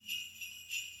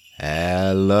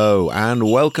Hello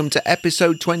and welcome to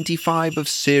episode 25 of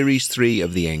series 3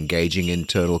 of the Engaging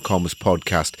Internal Comms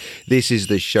podcast. This is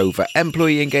the show for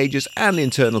employee engagers and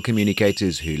internal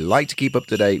communicators who like to keep up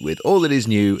to date with all that is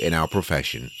new in our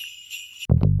profession.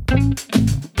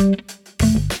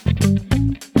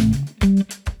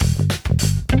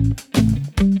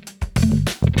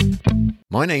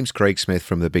 My name's Craig Smith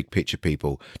from the Big Picture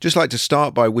People. Just like to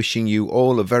start by wishing you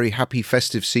all a very happy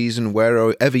festive season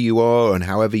wherever you are and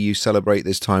however you celebrate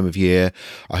this time of year.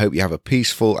 I hope you have a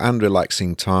peaceful and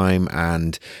relaxing time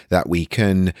and that we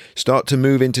can start to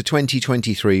move into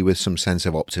 2023 with some sense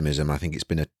of optimism. I think it's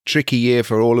been a tricky year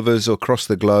for all of us across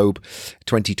the globe,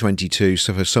 2022,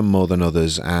 so for some more than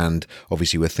others, and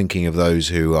obviously we're thinking of those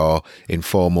who are in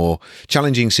far more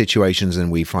challenging situations than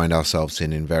we find ourselves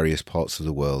in various parts of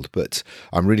the world. But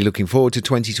I'm really looking forward to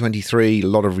 2023, a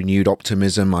lot of renewed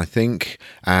optimism, I think,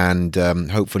 and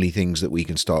hopefully things that we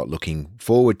can start looking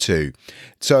forward to.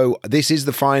 So this is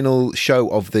the final show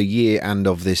of the year and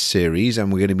of this series,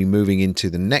 and we're going to be moving into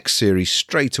the next series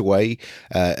straight away.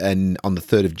 And on the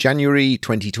 3rd of January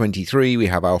 2023, we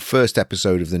have our first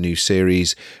episode of the new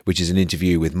series, which is an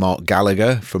interview with Mark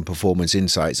Gallagher from Performance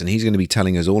Insights, and he's going to be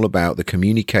telling us all about the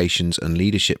communications and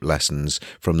leadership lessons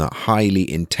from that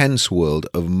highly intense world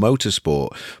of motorsport.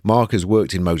 Mark has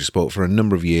worked in motorsport for a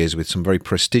number of years with some very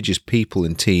prestigious people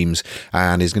and teams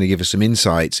and is going to give us some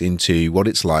insights into what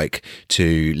it's like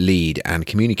to lead and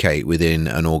communicate within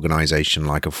an organisation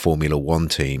like a Formula One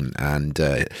team. And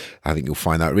I think you'll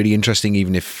find that really interesting,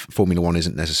 even if Formula One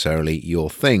isn't necessarily your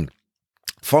thing.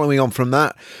 Following on from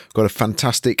that, got a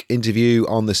fantastic interview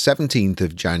on the 17th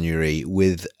of January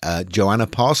with Joanna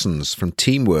Parsons from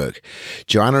Teamwork.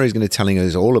 Joanna is going to be telling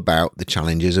us all about the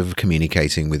challenges of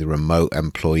communicating with remote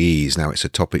employees. Now, it's a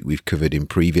topic we've covered in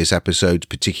previous episodes,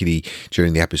 particularly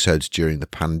during the episodes during the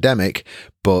pandemic.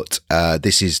 But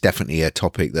this is definitely a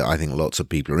topic that I think lots of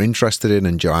people are interested in,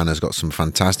 and Joanna's got some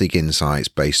fantastic insights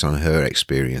based on her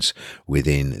experience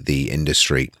within the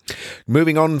industry.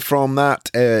 Moving on from that,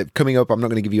 coming up, I'm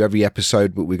not going to give you every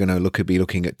episode, but we're going to be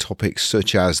looking at topics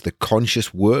such as the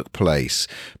conscious workplace.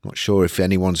 I'm not sure if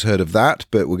anyone's heard of that,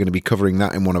 but we're going to be covering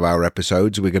that in one of our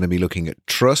episodes. We're going to be looking at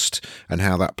trust and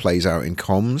how that plays out in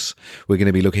comms. We're going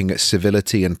to be looking at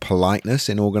civility and politeness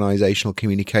in organizational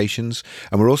communications,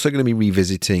 and we're also going to be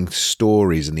revisiting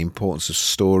stories and the importance of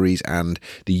stories and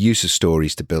the use of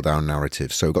stories to build our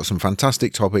narrative. So we've got some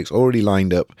fantastic topics already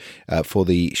lined up for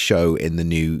the show in the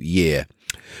new year.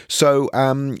 So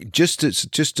just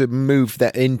to move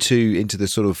that into the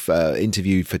sort of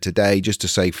interview for today, just to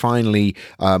say finally,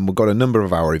 we've got a number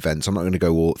of our events. I'm not going to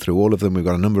go through all of them. We've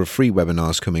got a number of free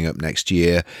webinars coming up next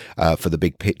year for the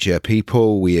Big Picture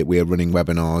people. We are running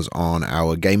webinars on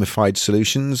our gamified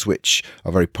solutions, which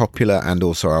are very popular, and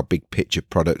also our Big Picture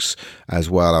products as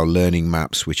well, our learning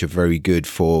maps, which are very good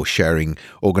for sharing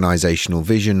organizational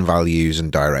vision, values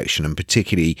and direction. And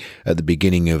particularly at the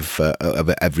beginning of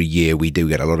every year, we do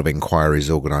get a lot of inquiries.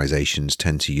 Organizations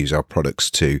tend to use our products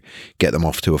to get them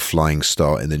off to a flying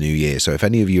start in the new year. So if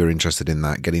any of you are interested in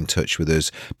that, get in touch with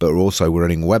us. But we're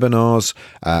running webinars,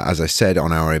 as I said,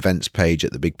 on our events page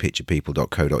at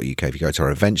thebigpicturepeople.co.uk. If you go to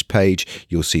our events page,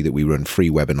 you'll see that we run free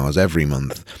webinars every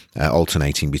month,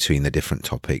 alternating between the different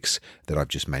topics that I've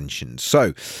just mentioned.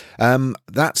 So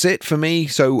that's it for me.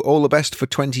 So all the best for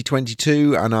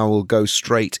 2022, and I will go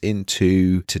straight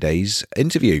into today's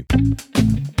interview.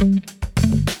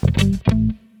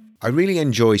 I really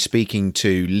enjoy speaking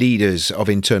to leaders of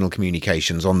internal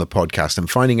communications on the podcast and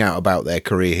finding out about their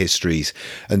career histories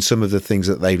and some of the things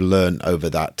that they've learned over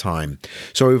that time.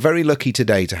 So we're very lucky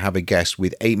today to have a guest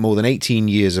with more than 18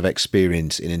 years of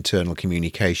experience in internal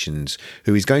communications,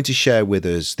 who is going to share with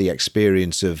us the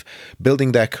experience of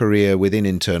building their career within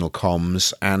internal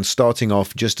comms and starting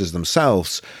off just as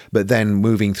themselves, but then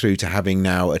moving through to having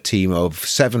now a team of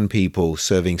 7 people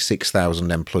serving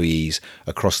 6,000 employees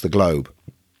across the globe.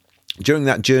 During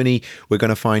that journey, we're going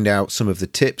to find out some of the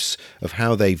tips of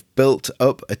how they've built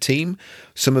up a team,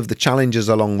 some of the challenges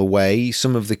along the way,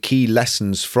 some of the key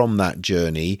lessons from that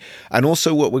journey, and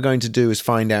also what we're going to do is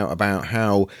find out about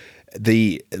how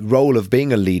the role of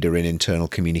being a leader in internal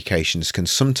communications can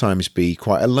sometimes be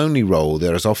quite a lonely role.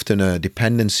 There is often a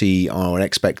dependency or an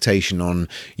expectation on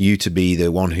you to be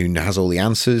the one who has all the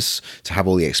answers, to have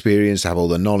all the experience, to have all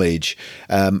the knowledge.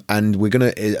 And we're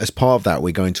going to, as part of that,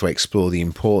 we're going to explore the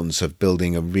importance of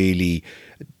building a really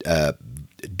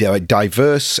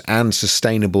diverse and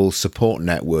sustainable support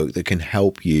network that can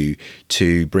help you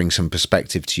to bring some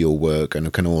perspective to your work, and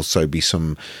it can also be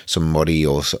somebody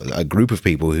or a group of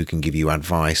people who can give you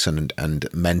advice and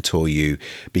mentor you,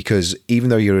 because even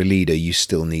though you're a leader, you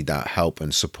still need that help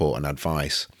and support and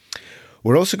advice.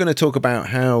 We're also going to talk about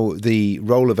how the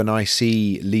role of an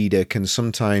IC leader can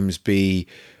sometimes be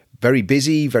very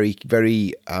busy, very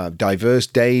diverse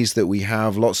days that we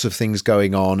have, lots of things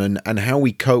going on, and how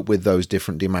we cope with those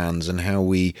different demands, and how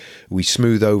we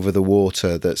smooth over the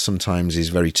water that sometimes is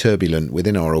very turbulent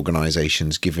within our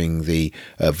organizations, given the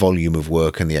volume of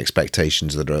work and the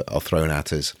expectations that are thrown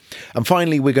at us. And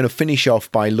finally, we're going to finish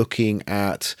off by looking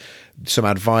at some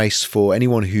advice for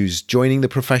anyone who's joining the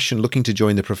profession, looking to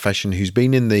join the profession, who's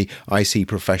been in the IC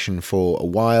profession for a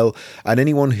while, and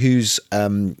anyone who's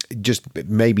just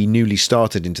maybe newly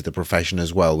started into the profession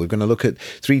as well. We're going to look at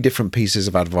 3 different pieces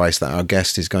of advice that our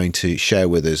guest is going to share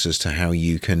with us as to how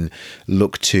you can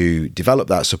look to develop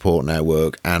that support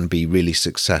network and be really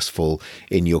successful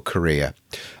in your career.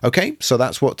 Okay, so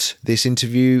that's what this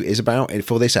interview is about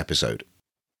for this episode.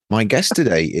 My guest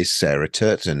today is Sarah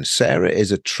Turton. Sarah is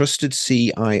a trusted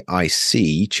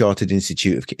CIIC, Chartered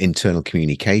Institute of Internal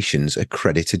Communications,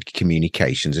 accredited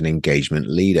communications and engagement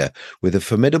leader with a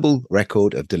formidable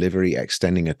record of delivery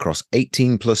extending across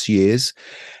 18 plus years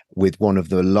with one of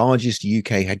the largest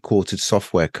UK headquartered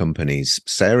software companies.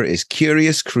 Sarah is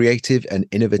curious, creative, and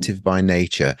innovative by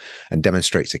nature and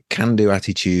demonstrates a can-do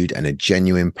attitude and a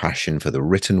genuine passion for the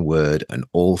written word and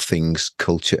all things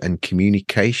culture and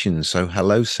communication. So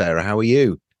hello, Sarah. How are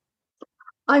you?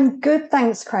 I'm good,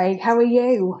 thanks, Craig. How are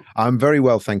you? I'm very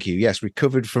well, thank you. Yes,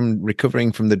 recovering from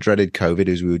the dreaded COVID,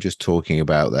 as we were just talking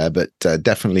about there, but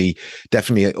definitely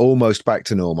almost back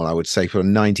to normal. I would say for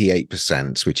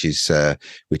 98%, which is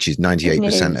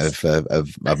 98%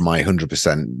 of my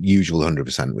 100% usual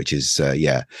 100%, which is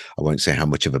I won't say how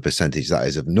much of a percentage that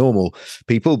is of normal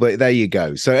people, but there you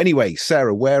go. So anyway,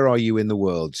 Sarah, where are you in the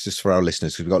world? Just for our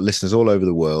listeners, we've got listeners all over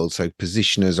the world. So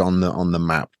position us on the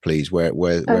map, please. Where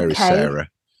is Sarah?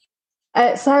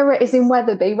 Sarah is in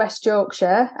Wetherby, West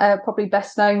Yorkshire, probably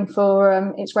best known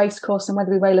for its racecourse and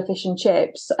Wetherby Whaler Fish and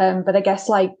Chips. But I guess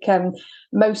like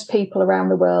most people around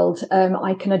the world,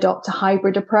 I can adopt a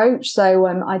hybrid approach. So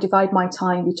I divide my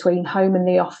time between home and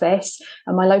the office,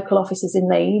 and my local office is in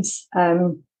Leeds.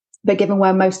 But given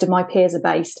where most of my peers are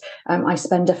based, I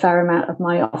spend a fair amount of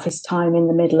my office time in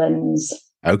the Midlands.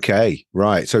 Okay,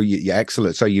 right. So yeah,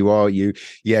 excellent. So you're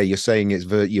saying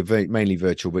you're mainly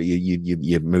virtual, but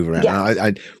you move around. Yeah.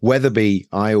 Wetherby,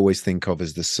 I always think of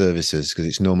as the services because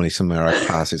it's normally somewhere I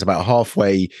pass. It's about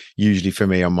halfway usually for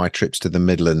me on my trips to the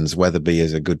Midlands. Wetherby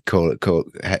is a good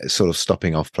sort of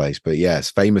stopping off place. But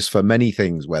yes, famous for many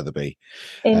things, Wetherby.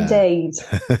 Indeed.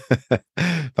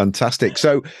 Fantastic.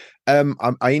 So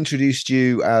I introduced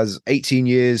you as 18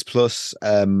 years plus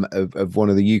of one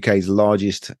of the UK's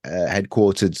largest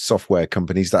headquartered software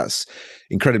companies. That's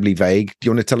incredibly vague. Do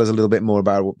you want to tell us a little bit more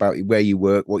about where you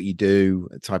work, what you do,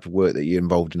 the type of work that you're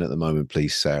involved in at the moment,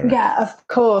 please, Sarah? Yeah, of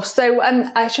course. So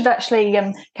I should actually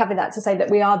caveat that to say that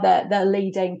we are the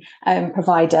leading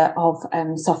provider of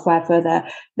software for the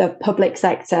public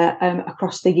sector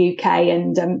across the UK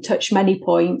and touch many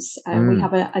points. We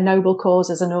have a noble cause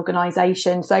as an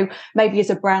organisation. So maybe as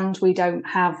a brand, we don't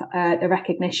have the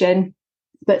recognition,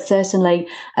 but certainly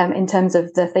in terms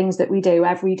of the things that we do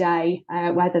every day,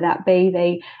 whether that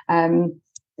be the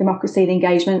democracy and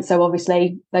engagement. So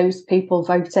obviously those people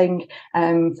voting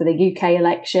for the UK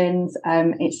elections,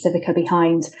 it's Civica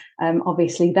behind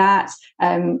obviously that,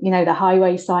 the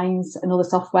highway signs and all the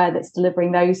software that's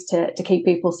delivering those to keep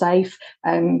people safe.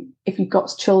 If you've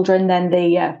got children, then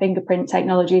the fingerprint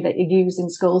technology that you use in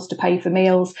schools to pay for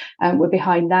meals, we're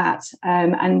behind that.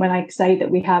 And when I say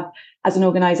that we have, as an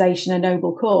organisation, a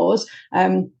noble cause,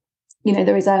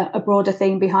 there is a broader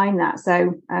theme behind that.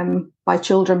 So by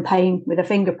children paying with a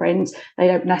fingerprint, they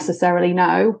don't necessarily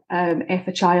know if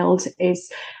a child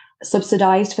is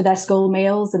subsidised for their school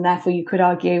meals, and therefore you could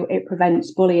argue it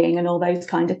prevents bullying and all those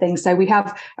kind of things. So we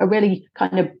have a really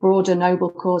kind of broader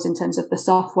noble cause in terms of the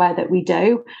software that we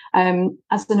do.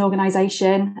 As an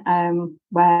organisation,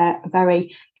 we're a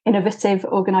very innovative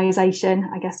organisation,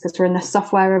 I guess, because we're in the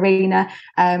software arena,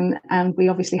 and we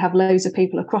obviously have loads of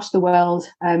people across the world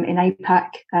in APAC,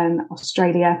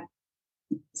 Australia,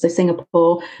 so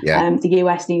Singapore, the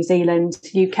US, New Zealand,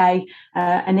 UK,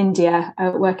 and India,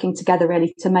 working together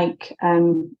really to make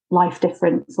life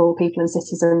different for people and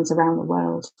citizens around the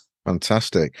world.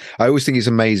 Fantastic. I always think it's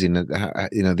amazing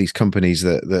that these companies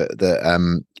that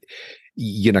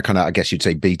kind of, I guess you'd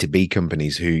say B2B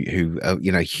companies who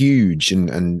huge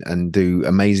and do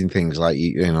amazing things like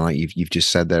you've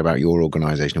just said there about your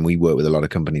organization. And we work with a lot of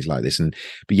companies like this,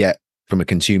 but yet from a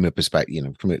consumer perspective,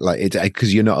 from it, like it,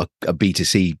 because you're not a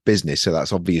B2C business, so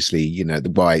that's obviously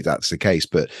why that's the case.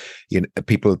 But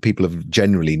people have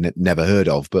generally never heard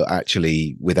of, but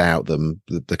actually without them,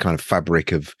 the kind of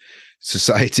fabric of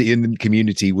society and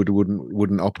community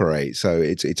wouldn't operate. So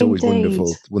it's always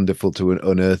wonderful to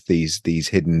unearth these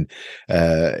hidden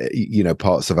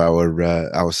parts of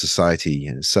our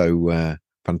society. So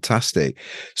fantastic.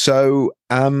 So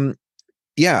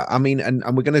yeah, I mean, and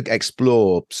we're going to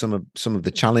explore some of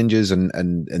the challenges and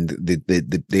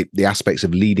the aspects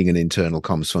of leading an internal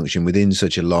comms function within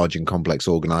such a large and complex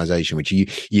organization, which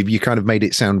you kind of made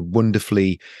it sound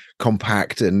wonderfully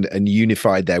compact and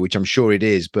unified there, which I'm sure it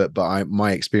is. But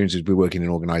my experience is we're working in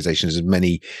organizations as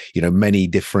many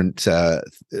different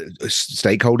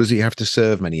stakeholders that you have to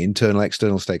serve, many internal,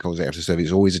 external stakeholders that you have to serve.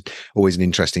 It's always an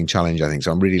interesting challenge, I think.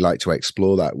 So I'm really like to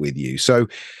explore that with you. So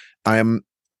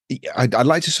I'd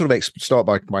like to sort of start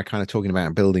by kind of talking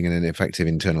about building an effective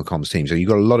internal comms team. So you've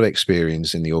got a lot of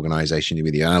experience in the organization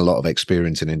with you and a lot of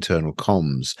experience in internal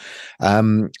comms.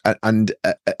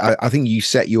 I think you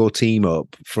set your team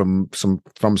up from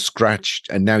scratch,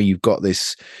 and now you've got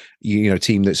this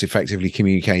team that's effectively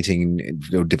communicating,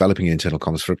 developing internal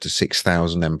comms for up to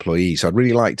 6,000 employees. So I'd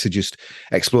really like to just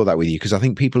explore that with you, because I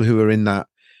think people who are in that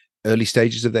early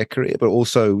stages of their career, but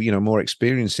also more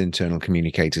experienced internal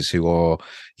communicators who are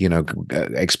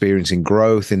experiencing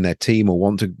growth in their team or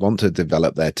want to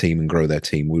develop their team and grow their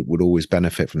team would always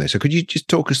benefit from this. So could you just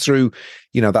talk us through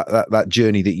that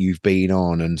journey that you've been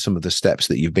on and some of the steps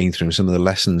that you've been through and some of the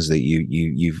lessons that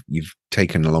you've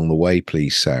taken along the way,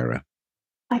 please, Sarah?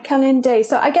 I can indeed.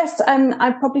 So I guess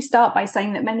I'd probably start by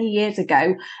saying that many years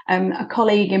ago, a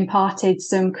colleague imparted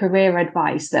some career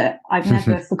advice that I've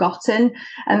never forgotten.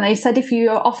 And they said, if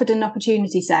you're offered an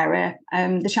opportunity, Sarah,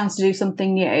 the chance to do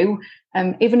something new,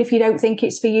 even if you don't think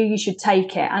it's for you, you should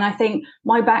take it. And I think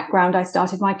my background, I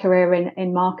started my career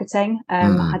in marketing.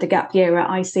 I had a gap year at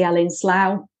ICL in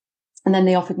Slough. And then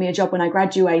they offered me a job when I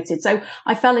graduated. So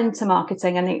I fell into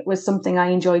marketing, and it was something I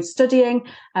enjoyed studying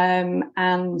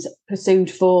and pursued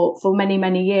for many,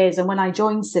 many years. And when I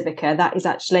joined Civica, that is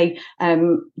actually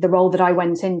the role that I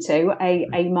went into,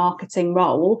 a marketing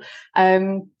role.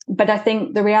 But I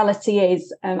think the reality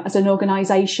is, as an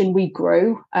organisation, we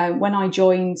grew. When I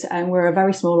joined, we're a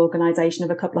very small organisation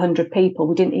of a couple of hundred people.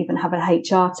 We didn't even have a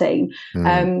HR team.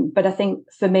 But I think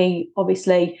for me,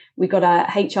 obviously, we got a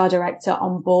HR director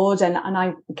on board, and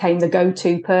I became the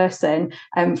go-to person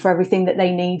for everything that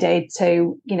they needed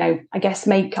to, I guess,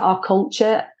 make our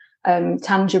culture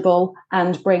tangible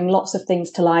and bring lots of things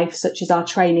to life, such as our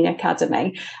training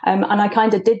academy. And I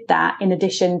kind of did that in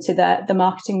addition to the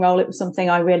marketing role. It was something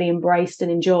I really embraced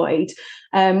and enjoyed.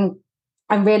 And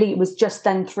really, it was just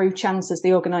then through chance, as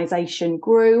the organisation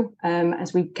grew,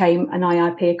 as we became an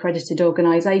IIP accredited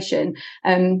organisation,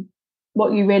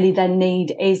 what you really then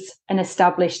need is an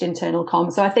established internal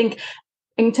comms. So I think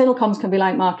internal comms can be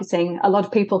like marketing. A lot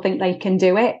of people think they can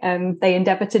do it. They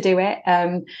endeavour to do it.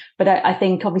 But I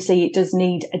think obviously it does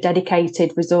need a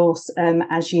dedicated resource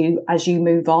as you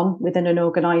move on within an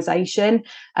organisation.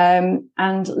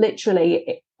 And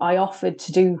literally, I offered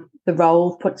to do the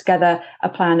role, put together a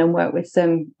plan, and work with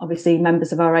some obviously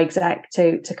members of our exec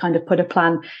to kind of put a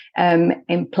plan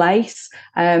in place.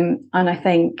 And I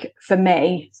think for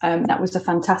me, that was a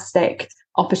fantastic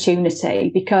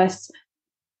opportunity, because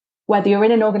whether you're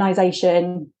in an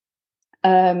organisation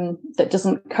that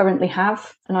doesn't currently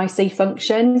have an IC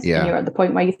function, and you're at the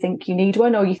point where you think you need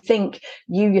one, or you think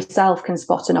you yourself can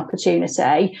spot an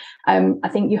opportunity, I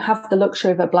think you have the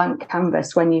luxury of a blank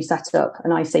canvas when you set up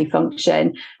an IC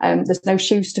function. There's no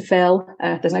shoes to fill,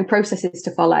 there's no processes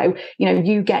to follow.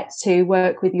 You get to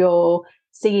work with your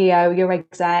CEO, your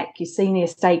exec, your senior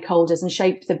stakeholders, and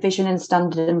shape the vision and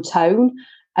standard and tone.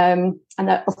 And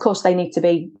that, of course, they need to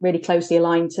be really closely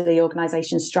aligned to the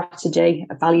organisation's strategy,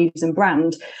 values and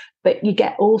brand. But you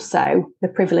get also the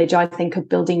privilege, I think, of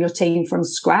building your team from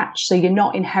scratch. So you're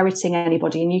not inheriting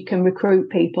anybody, and you can recruit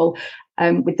people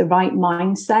with the right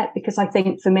mindset. Because I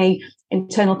think for me,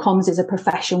 internal comms is a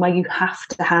profession where you have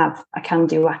to have a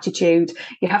can-do attitude.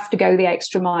 You have to go the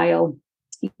extra mile.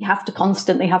 You have to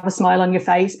constantly have a smile on your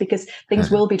face, because things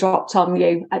will be dropped on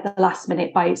you at the last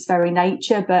minute by its very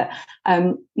nature. But,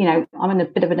 I'm a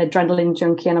bit of an adrenaline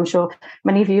junkie, and I'm sure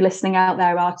many of you listening out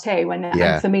there are too.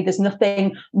 And for me, there's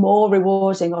nothing more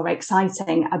rewarding or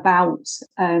exciting about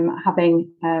having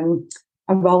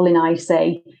a role in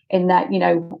IC, in that,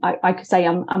 I could say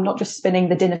I'm not just spinning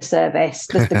the dinner service,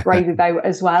 there's the gravy boat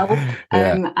as well.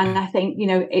 And I think,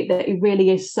 it really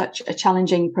is such a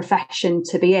challenging profession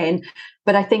to be in.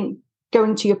 But I think,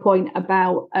 going to your point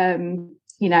about,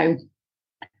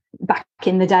 back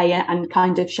in the day and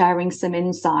kind of sharing some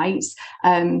insights.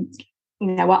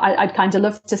 I'd kind of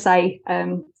love to say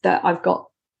that I've got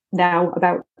now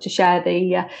about to share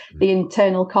the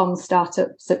internal comms startup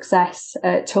success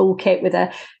toolkit with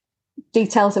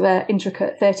details of an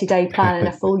intricate 30-day plan and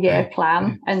a full year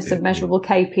plan and some measurable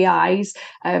KPIs.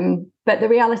 But the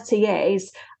reality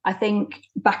is, I think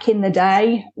back in the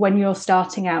day when you're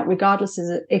starting out, regardless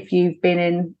of if you've been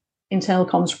in internal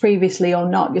comms previously or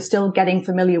not, you're still getting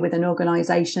familiar with an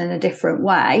organization in a different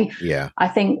way. Yeah. I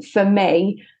think for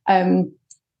me,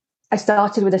 I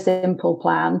started with a simple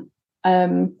plan.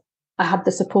 I had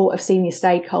the support of senior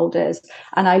stakeholders,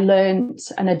 and I learned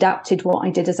and adapted what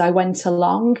I did as I went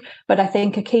along. But I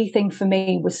think a key thing for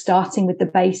me was starting with the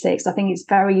basics. I think it's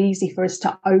very easy for us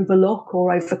to overlook or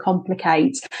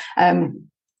overcomplicate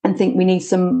and think we need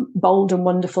some bold and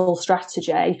wonderful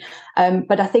strategy.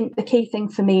 But I think the key thing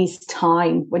for me is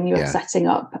time when you're setting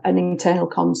up an internal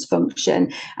comms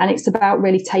function. And it's about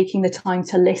really taking the time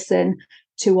to listen,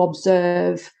 to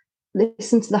observe,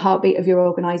 listen to the heartbeat of your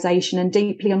organization and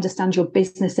deeply understand your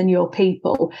business and your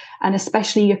people, and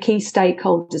especially your key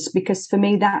stakeholders, because for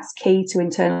me, that's key to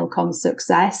internal comms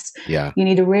success. Yeah. You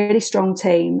need a really strong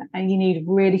team, and you need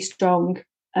really strong,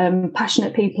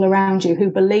 passionate people around you who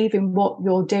believe in what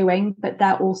you're doing, but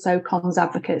they're also comms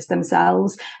advocates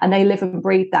themselves, and they live and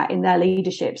breathe that in their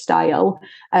leadership style,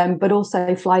 but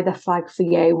also fly the flag for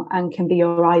you and can be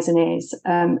your eyes and ears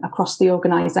across the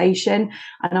organization.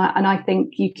 And I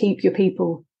think you keep your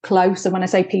people close. And when I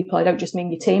say people, I don't just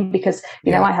mean your team, because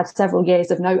you know I had several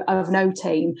years of no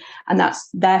team, and that's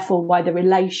therefore why the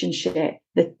relationship,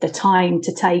 the time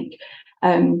to take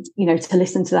to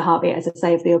listen to the heartbeat, as I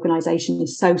say, of the organisation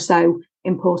is so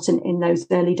important in those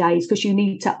early days, because you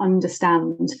need to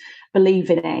understand, believe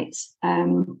in it,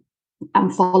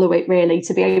 and follow it really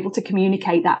to be able to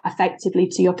communicate that effectively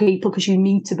to your people, because you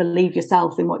need to believe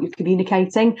yourself in what you're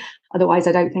communicating. Otherwise,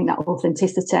 I don't think that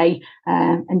authenticity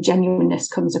and genuineness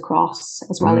comes across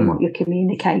as well in what you're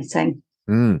communicating.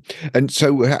 And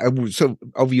so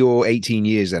of your 18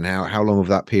 years, then how long of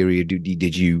that period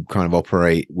did you kind of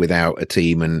operate without a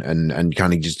team and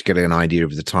kind of just get an idea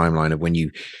of the timeline of when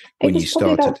you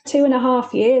started? Probably about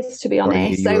 2.5 years, to be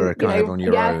honest. You were kind of on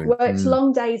your own. Worked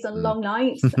long days and long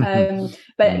nights,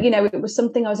 but it was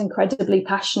something I was incredibly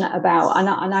passionate about,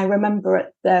 and I remember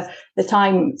at the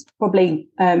time probably.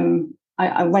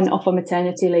 I went off on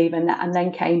maternity leave and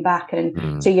then came back,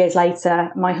 and 2 years later,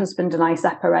 my husband and I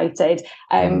separated,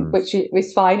 which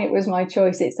was fine. It was my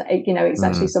choice. It's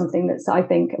actually something that's, I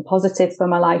think, a positive for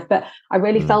my life. But I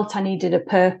really felt I needed a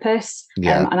purpose,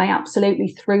 and I absolutely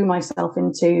threw myself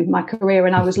into my career.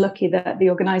 And I was lucky that the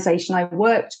organisation I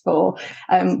worked for,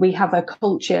 we have a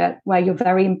culture where you're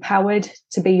very empowered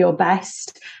to be your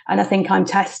best, and I think I'm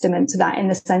testament to that in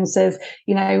the sense of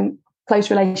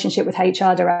close relationship with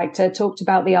HR director, talked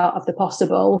about the art of the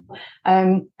possible.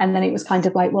 And then it was kind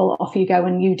of like, well, off you go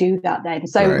and you do that then.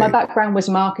 So my background was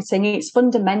marketing. It's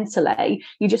fundamentally,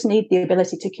 you just need the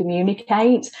ability to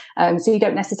communicate. So you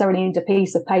don't necessarily need a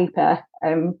piece of paper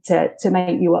to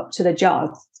make you up to the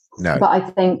job. No. But I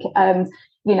think,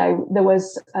 there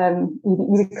was,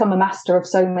 you become a master of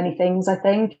so many things, I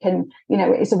think. And,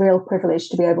 it's a real privilege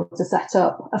to be able to set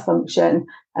up a function.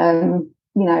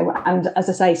 And as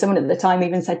I say, someone at the time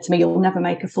even said to me, "You'll never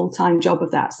make a full-time job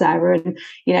of that, Sarah."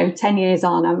 And 10 years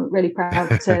on, I'm really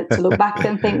proud to look back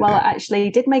and think, well, I actually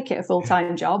did make it a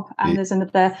full-time job, and there's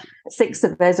another 6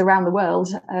 of us around the world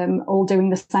all doing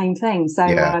the same thing. So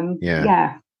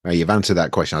you've answered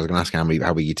that question. I was going to ask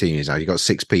how big your team is now. You've got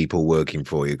 6 people working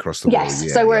for you across the world.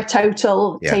 Yes, so we're a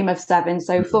total team of 7.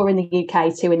 So 4 in the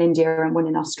UK, 2 in India, and 1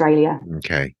 in Australia.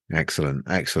 Okay, excellent.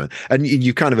 And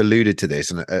you kind of alluded to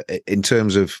this, and in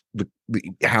terms of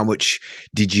how much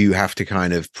did you have to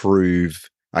kind of prove?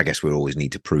 I guess we always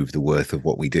need to prove the worth of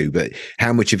what we do, but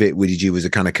how much of it did you was a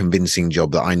kind of convincing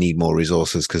job that I need more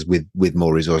resources, because with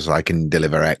more resources I can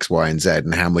deliver X, Y, and Z,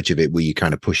 and how much of it were you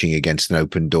kind of pushing against an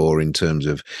open door in terms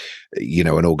of,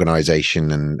 an organization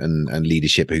and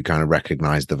leadership who kind of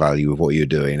recognized the value of what you're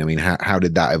doing? I mean, how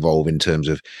did that evolve in terms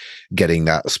of getting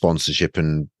that sponsorship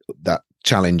and that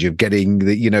challenge of getting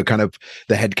the kind of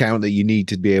the headcount that you need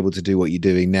to be able to do what you're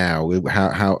doing now?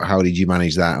 How did you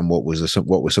manage that, and what were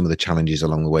some of the challenges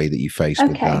along the way that you faced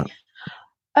with that?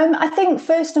 I think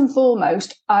first and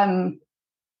foremost,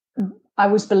 I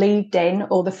was believed in,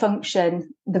 or the function,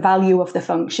 the value of the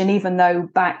function, even though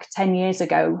back 10 years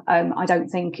ago, I don't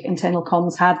think internal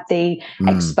comms had the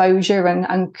exposure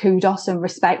and kudos and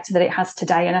respect that it has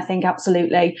today. And I think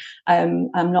absolutely,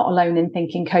 I'm not alone in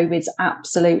thinking COVID's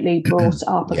absolutely brought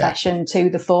our profession to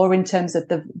the fore in terms of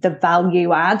the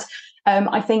value add.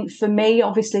 I think for me,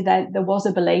 obviously, there was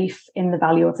a belief in the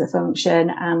value of the function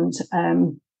and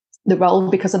the role,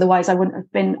 because otherwise I wouldn't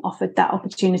have been offered that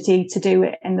opportunity to do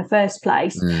it in the first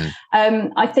place.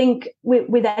 I think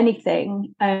with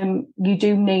anything, you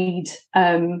do need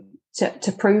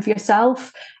to prove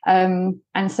yourself. And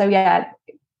so,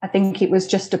 I think it was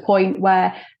just a point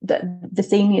where the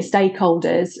senior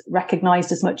stakeholders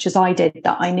recognised, as much as I did,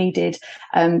 that I needed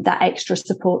that extra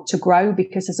support to grow,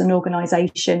 because as an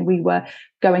organisation, we were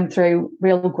going through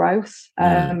real growth.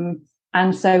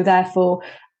 And so therefore,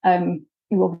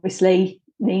 you obviously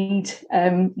need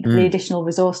the additional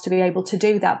resource to be able to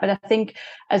do that. But I think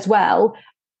as well,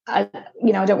 I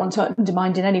don't want to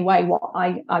undermine in any way what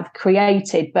I've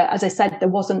created. But as I said, there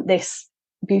wasn't this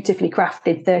beautifully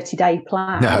crafted 30-day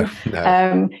plan. No.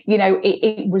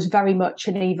 It was very much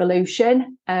an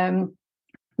evolution,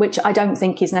 which I don't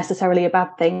think is necessarily a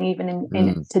bad thing, even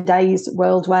in today's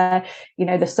world where,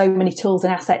 there's so many tools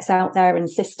and assets out there and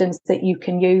systems that you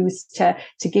can use to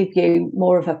give you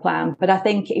more of a plan. But I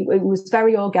think it was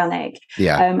very organic.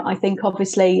 I think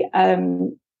obviously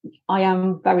I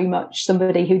am very much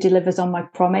somebody who delivers on my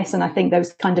promise. And I think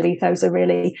those kind of ethos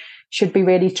should be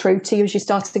really true to you as you're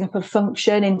starting up a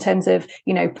function, in terms of,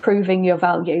 proving your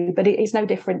value. But it is no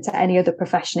different to any other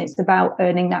profession. It's about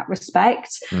earning that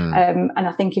respect. And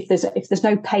I think if there's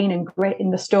no pain and grit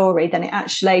in the story, then it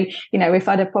actually, if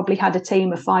I'd have probably had a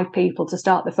team of 5 people to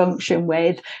start the function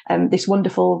with, this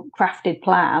wonderful crafted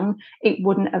plan, it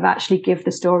wouldn't have actually give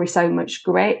the story so much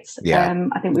grit.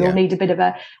 I think we all need a bit of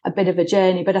a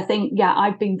journey. But I think,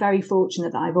 I've been very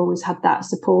fortunate that I've always had that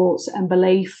support and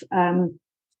belief.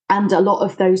 And a lot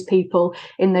of those people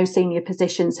in those senior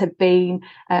positions have been,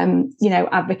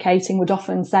 advocating, would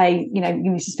often say, you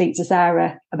need to speak to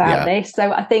Sarah about this.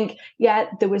 So I think,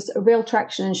 there was a real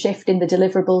traction and shift in the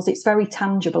deliverables. It's very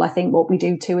tangible, I think, what we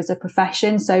do too as a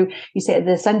profession. So you sit at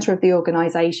the centre of the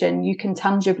organisation, you can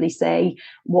tangibly see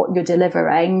what you're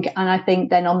delivering. And I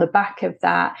think then on the back of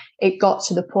that, it got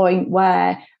to the point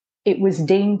where it was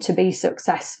deemed to be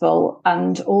successful.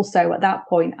 And also at that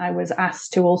point, I was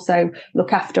asked to also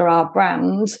look after our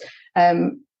brand,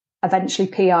 eventually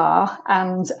PR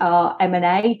and our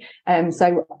M&A.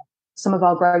 So some of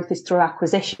our growth is through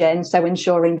acquisition. So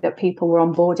ensuring that people were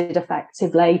onboarded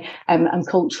effectively and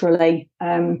culturally,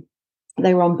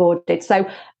 they were onboarded. So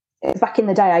back in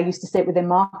the day, I used to sit within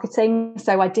marketing.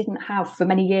 So I didn't have for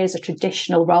many years a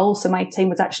traditional role. So my team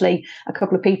was actually a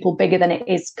couple of people bigger than it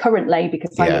is currently,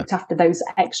 because I looked after those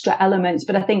extra elements.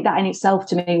 But I think that in itself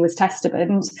to me was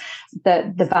testament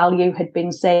that the value had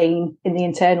been seen in the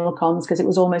internal comms, because it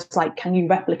was almost like, can you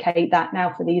replicate that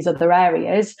now for these other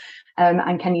areas?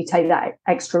 And can you take that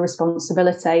extra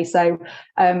responsibility? So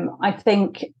I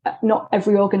think not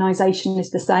every organisation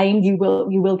is the same. You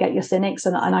will get your cynics.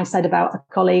 And I said about a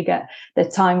colleague at the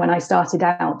time when I started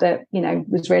out that,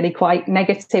 was really quite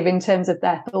negative in terms of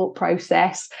their thought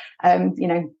process,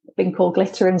 been called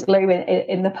glitter and glue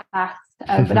in the past.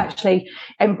 But actually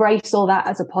embrace all that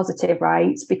as a positive,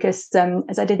 right? Because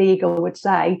as Eddie Eagle would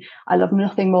say, I love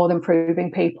nothing more than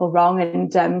proving people wrong.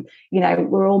 And,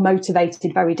 we're all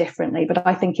motivated very differently. But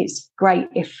I think it's great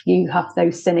if you have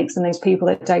those cynics and those people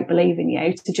that don't believe in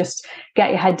you to just get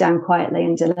your head down quietly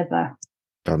and deliver.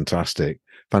 Fantastic.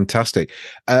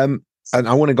 And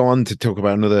I want to go on to talk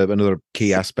about another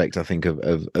key aspect, I think,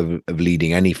 of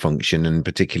leading any function, and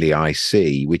particularly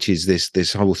IC, which is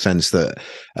this whole sense that,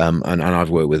 and I've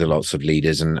worked with lots of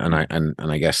leaders, and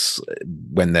I guess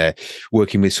when they're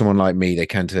working with someone like me, they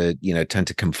tend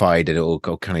to confide in or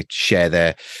kind of share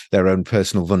their own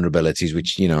personal vulnerabilities,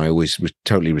 which I always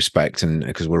totally respect, and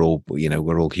because we're all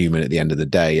human at the end of the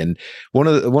day. And one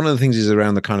of the things is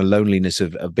around the kind of loneliness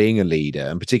of being a leader,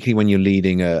 and particularly when you're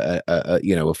leading a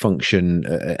function.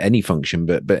 Any function,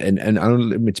 but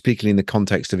particularly in the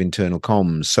context of internal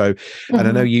comms. So, and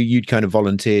I know you'd kind of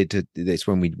volunteered to this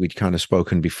when we'd kind of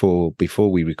spoken before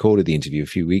we recorded the interview a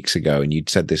few weeks ago, and you'd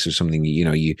said this was something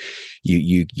that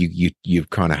you're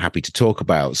kind of happy to talk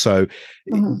about. So,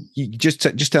 you just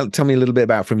tell me a little bit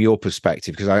about from your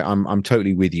perspective, because I'm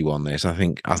totally with you on this. I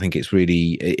think it's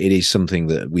really it is something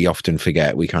that we often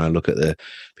forget. We kind of look at the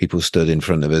people stood in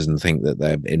front of us and think that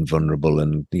they're invulnerable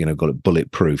and got it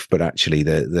bulletproof, but actually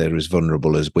they're as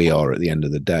vulnerable as we are at the end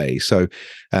of the day. So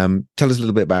tell us a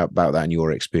little bit about that and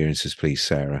your experiences, please,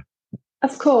 Sarah.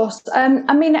 Of course.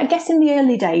 I mean, I guess in the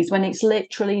early days when it's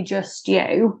literally just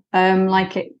you,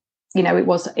 like it, it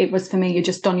was for me, you're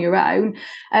just on your own,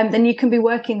 then you can be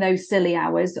working those silly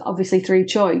hours, obviously through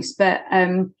choice, but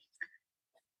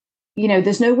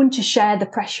there's no one to share the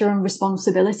pressure and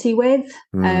responsibility with,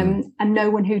 and no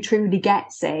one who truly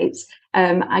gets it.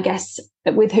 I guess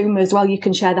with whom as well you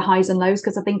can share the highs and lows,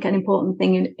 because I think an important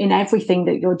thing in everything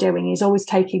that you're doing is always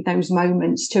taking those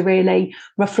moments to really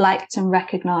reflect and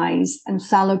recognize and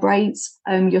celebrate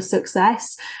your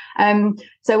success.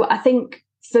 So I think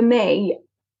for me,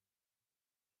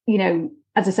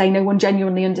 as I say, no one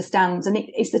genuinely understands. And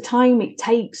it's the time it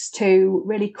takes to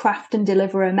really craft and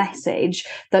deliver a message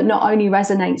that not only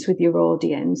resonates with your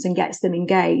audience and gets them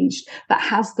engaged, but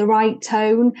has the right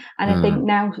tone. And I think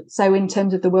now, so in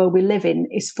terms of the world we live in,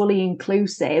 is fully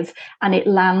inclusive and it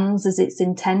lands as it's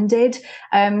intended.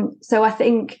 So I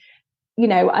think,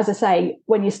 as I say,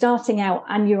 when you're starting out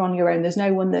and you're on your own, there's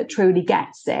no one that truly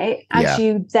gets it. As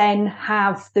you then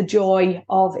have the joy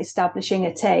of establishing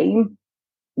a team,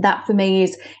 that for me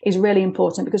is really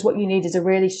important, because what you need is a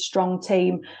really strong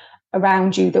team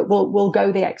around you that will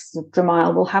go the extra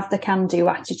mile, will have the can-do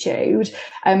attitude.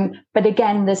 But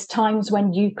again, there's times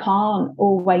when you can't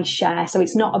always share. So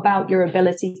it's not about your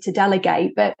ability to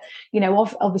delegate, but,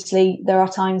 obviously there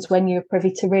are times when you're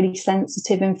privy to really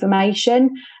sensitive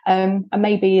information. And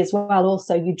maybe as well,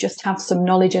 also, you just have some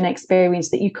knowledge and experience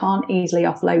that you can't easily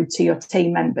offload to your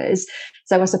team members.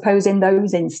 So I suppose in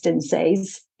those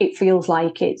instances, it feels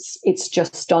like it's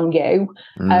just on you.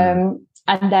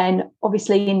 And then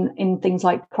obviously in things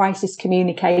like crisis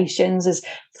communications, as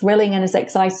thrilling and as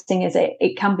exciting as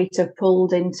it can be to have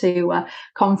pulled into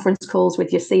conference calls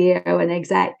with your CEO and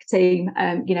exec team,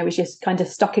 as you're kind of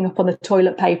stocking up on the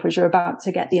toilet paper as you're about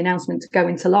to get the announcement to go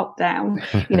into lockdown,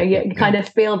 you kind of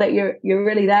feel that you're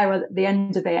really there at the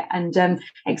end of it, and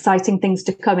exciting things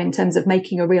to come in terms of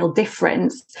making a real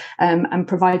difference, and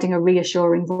providing a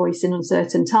reassuring voice in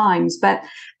uncertain times. But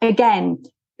again,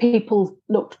 people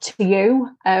look to you,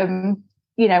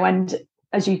 and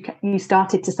as you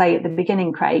started to say at the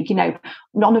beginning, Craig,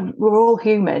 we're all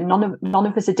human. None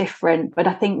of us are different. But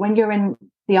I think when you're in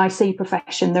the IC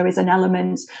profession, there is an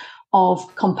element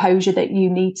of composure that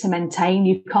you need to maintain.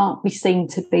 You can't be seen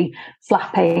to be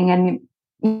flapping, and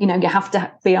you have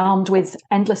to be armed with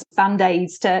endless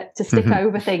band-aids to stick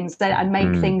over things and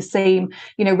make things seem,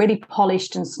 really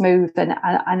polished and smooth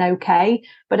and okay.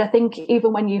 But I think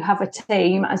even when you have a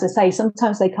team, as I say,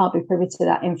 sometimes they can't be privy to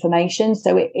that information.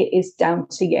 So it is down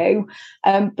to you.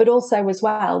 But also as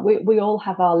well, we all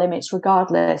have our limits,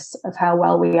 regardless of how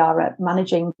well we are at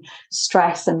managing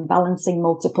stress and balancing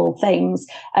multiple things.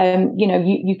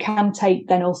 You can take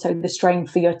then also the strain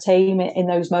for your team in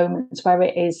those moments where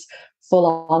it is full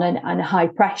on and high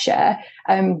pressure.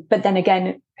 But then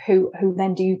again, who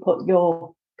then do you put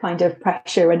your kind of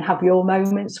pressure and have your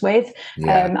moments with?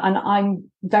 And I'm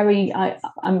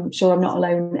sure I'm not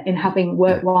alone in having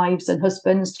work wives and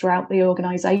husbands throughout the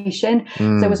organisation.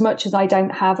 So as much as I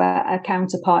don't have a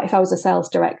counterpart, if I was a sales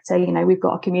director, we've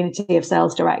got a community of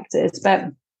sales directors, but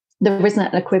there isn't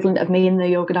an equivalent of me in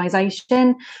the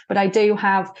organisation. But I do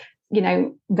have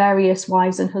various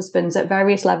wives and husbands at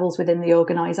various levels within the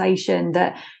organisation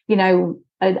that,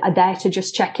 are there to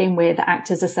just check in with, act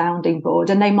as a sounding board.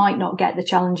 And they might not get the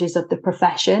challenges of the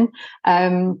profession,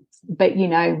 but,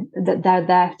 that they're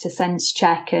there to sense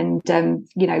check and,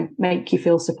 make you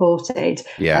feel supported,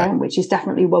 which is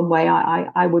definitely one way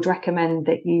I would recommend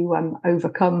that you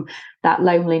overcome that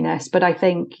loneliness. But I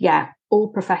think, all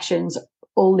professions,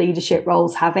 all leadership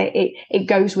roles have it. It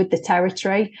goes with the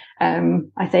territory.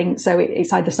 I think so.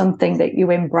 It's either something that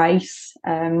you embrace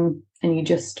and you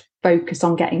just focus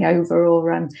on getting over,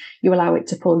 or you allow it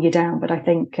to pull you down. But I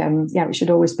think it should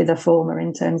always be the former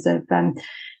in terms of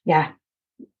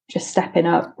just stepping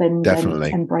up and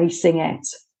embracing it.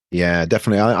 Yeah,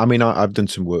 definitely. I mean, I've done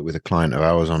some work with a client of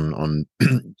ours on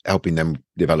helping them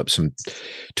develop some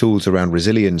tools around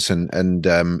resilience, and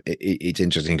it's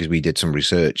interesting because we did some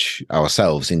research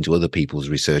ourselves into other people's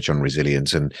research on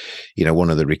resilience, and one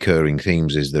of the recurring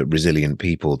themes is that resilient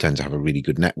people tend to have a really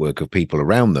good network of people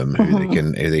around them who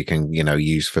they can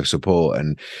use for support.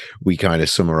 And we kind of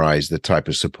summarize the type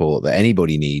of support that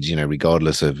anybody needs,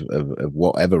 regardless of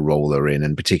whatever role they're in,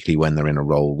 and particularly when they're in a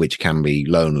role which can be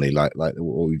lonely, like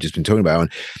what we've just been talking about.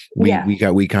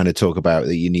 And we kind of talk about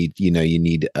that you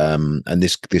need and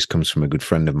this comes from a good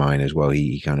friend of mine as well.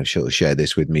 He kind of shared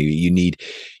this with me. You need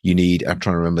I'm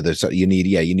trying to remember this. You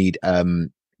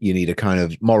need a kind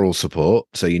of moral support.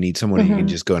 So you need someone who can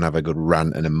just go and have a good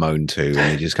rant and a moan to, and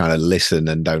they just kind of listen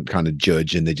and don't kind of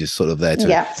judge, and they're just sort of there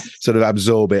to sort of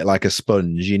absorb it like a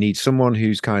sponge. You need someone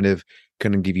who's kind of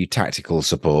can give you tactical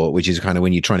support, which is kind of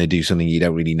when you're trying to do something you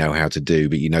don't really know how to do,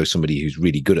 but you know somebody who's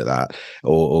really good at that,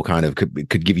 or kind of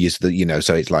could give you the, you know,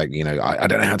 so it's like, you know, I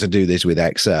don't know how to do this with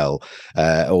Excel,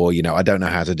 or, you know, I don't know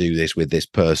how to do this with this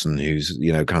person who's,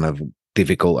 you know, kind of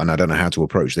difficult, and I don't know how to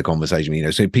approach the conversation, you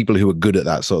know. So people who are good at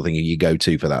that sort of thing, you go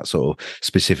to for that sort of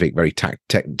specific, very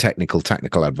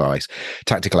tactical advice,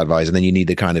 and then you need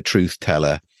the kind of truth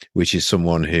teller, which is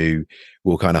someone who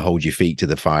will kind of hold your feet to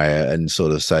the fire and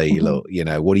sort of say, look, you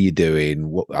know, what are you doing?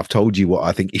 What I've told you what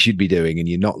I think you should be doing, and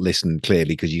you're not listening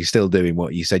clearly because you're still doing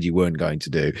what you said you weren't going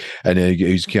to do. And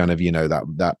who's kind of, you know,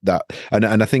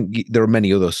 and I think there are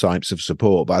many other types of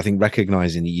support, but I think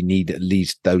recognizing that you need at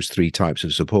least those three types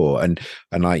of support. And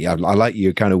I like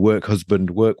your kind of work husband,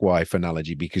 work wife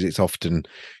analogy, because it's often,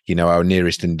 you know, our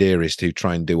nearest and dearest who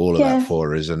try and do all of that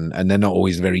for us, and they're not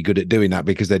always very good at doing that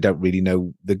because they don't really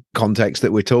know the context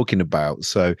that we're talking about.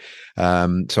 So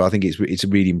I think it's a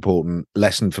really important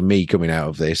lesson for me coming out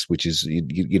of this, which is,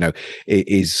 you know, it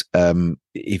is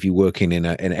if you're working in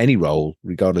any role,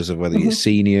 regardless of whether you're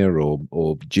senior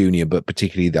or junior, but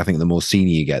particularly I think the more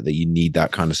senior you get, that you need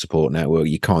that kind of support network.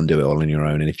 You can't do it all on your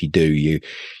own, and if you do,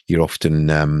 you're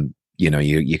often you know,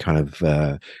 you kind of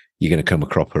you're going to come a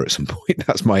cropper at some point.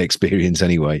 That's my experience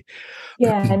anyway.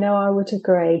 Yeah, I know, I would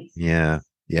agree. Yeah.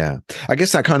 I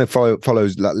guess that kind of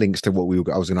follows, that links to what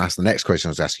I was going to ask the next question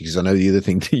I was asking, because I know the other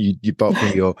thing that you bought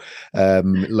from your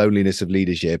loneliness of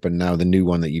leadership, and now the new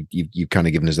one that you've kind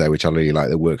of given us there, which I really like,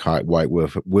 the work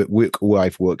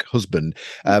wife, work husband,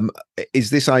 is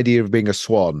this idea of being a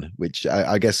swan, which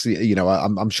I guess, you know,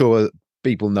 I'm sure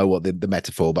people know what the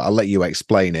metaphor, but I'll let you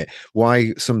explain it.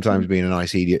 Why sometimes being an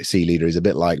IC leader is a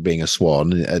bit like being a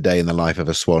swan, a day in the life of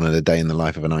a swan and a day in the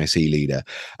life of an IC leader.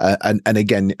 And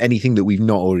again, anything that we've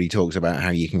not already talked about, how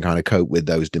you can kind of cope with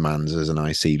those demands as an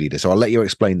IC leader. So I'll let you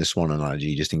explain the swan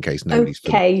analogy, just in case nobody's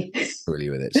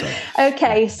familiar with it. So.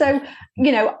 Okay. So,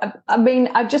 you know, I mean,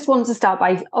 I just want to start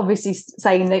by obviously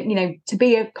saying that, you know, to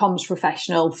be a comms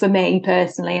professional for me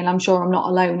personally, and I'm sure I'm not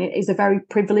alone, it is a very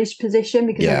privileged position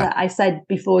because, as I said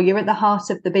before, you're at the heart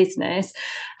of the business,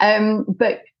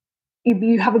 but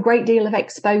you have a great deal of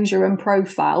exposure and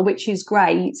profile, which is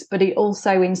great, but it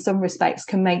also in some respects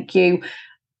can make you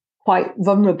quite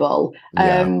vulnerable.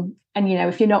 And, you know,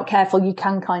 if you're not careful, you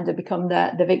can kind of become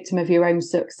the victim of your own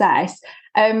success.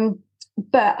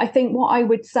 But I think what I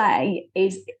would say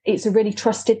is it's a really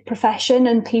trusted profession,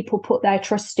 and people put their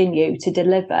trust in you to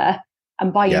deliver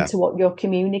and buy into what you're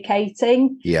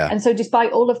communicating. And so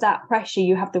despite all of that pressure,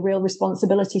 you have the real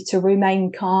responsibility to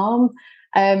remain calm.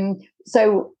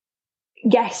 So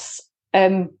yes,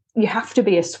 you have to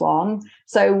be a swan.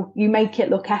 So you make it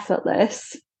look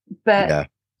effortless, but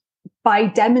by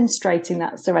demonstrating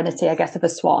that serenity, I guess, of a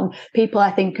swan, people, I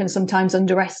think, can sometimes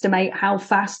underestimate how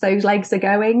fast those legs are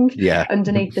going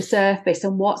underneath the surface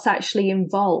and what's actually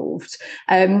involved.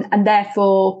 And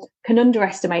therefore can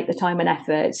underestimate the time and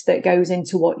effort that goes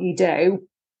into what you do,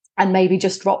 and maybe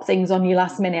just drop things on you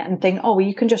last minute and think, oh, well,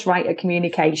 you can just write a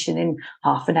communication in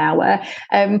half an hour.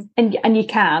 And you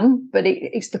can, but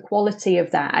it's the quality of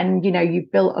that. And, you know,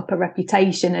 you've built up a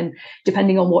reputation, and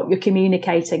depending on what you're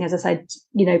communicating, as I said,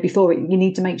 you know, before, you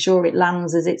need to make sure it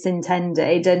lands as it's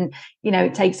intended. And, you know,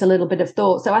 it takes a little bit of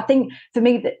thought. So I think for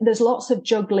me, there's lots of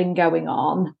juggling going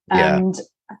on. And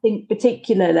I think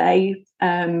particularly,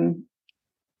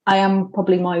 I am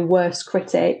probably my worst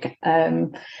critic.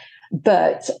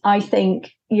 But I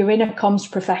think you're in a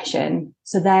comms profession,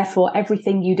 so therefore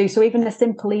everything you do, so even a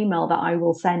simple email that I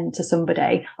will send to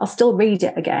somebody, I'll still read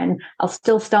it again. I'll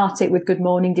still start it with good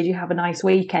morning, did you have a nice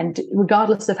weekend,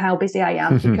 regardless of how busy I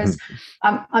am, because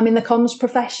I'm in the comms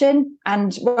profession,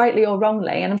 and rightly or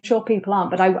wrongly, and I'm sure people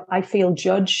aren't, but I feel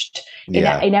judged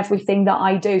in everything that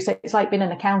I do. So it's like being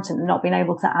an accountant and not being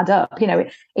able to add up. You know,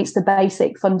 it's the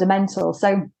basic fundamental.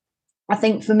 So I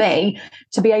think for me,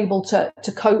 to be able to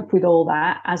cope with all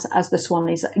that as the swan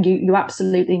is, you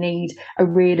absolutely need a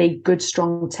really good,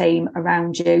 strong team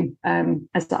around you.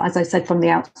 As I said from the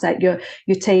outset, your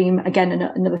team, again,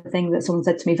 another thing that someone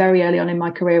said to me very early on in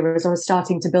my career as I was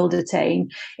starting to build a team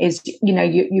is, you know,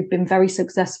 you've been very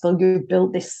successful. You've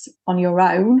built this on your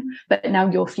own, but now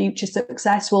your future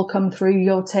success will come through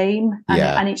your team.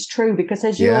 And it's true, because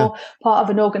as you're part of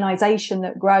an organization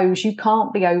that grows, you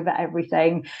can't be over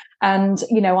everything. And,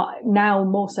 you know, now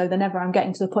more so than ever, I'm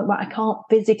getting to the point where I can't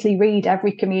physically read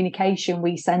every communication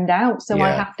we send out. So I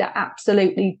have to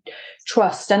absolutely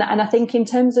trust. And I think in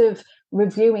terms of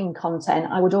reviewing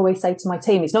content, I would always say to my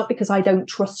team, it's not because I don't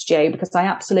trust you, because I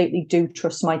absolutely do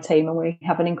trust my team, and we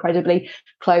have an incredibly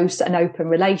close and open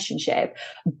relationship.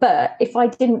 But if I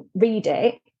didn't read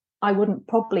it, I wouldn't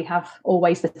probably have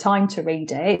always the time to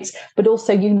read it, but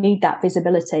also you need that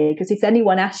visibility, because if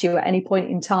anyone asks you at any point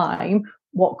in time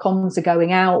what comms are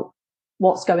going out,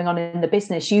 what's going on in the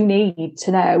business, you need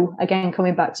to know, again,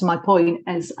 coming back to my point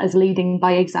as leading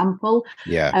by example.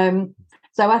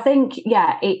 So I think,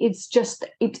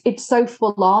 it's so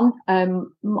full on.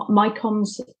 My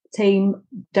comms team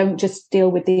don't just deal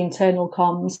with the internal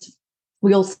comms.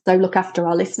 We also look after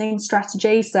our listening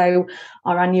strategy. So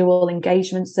our annual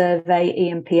engagement survey,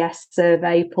 EMPS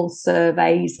survey, pulse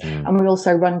surveys. And we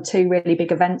also run 2 really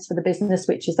big events for the business,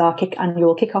 which is our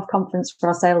annual kickoff conference for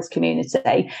our sales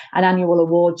community and annual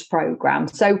awards program.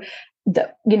 So,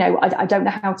 I don't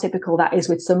know how typical that is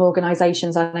with some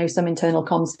organizations. I know some internal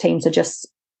comms teams are just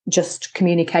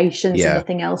communications and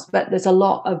nothing else, but there's a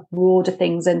lot of broader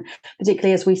things, and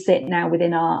particularly as we sit now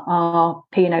within our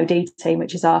P&OD team,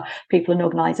 which is our people and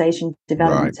organisation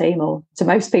development team, or to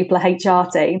most people a HR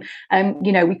team,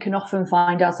 we can often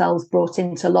find ourselves brought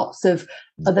into lots of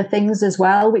other things as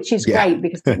well, which is great,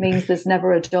 because it means there's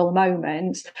never a dull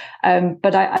moment.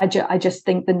 But I just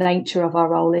think the nature of our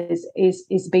role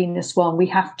is being the swan. We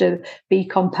have to be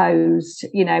composed.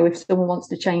 If someone wants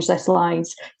to change their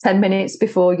slides 10 minutes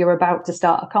before you're about to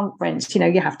start a conference,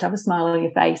 you have to have a smile on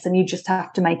your face, and you just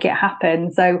have to make it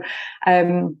happen. So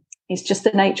it's just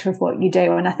the nature of what you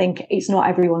do. And I think it's not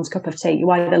everyone's cup of tea.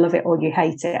 You either love it or you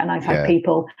hate it. And I've had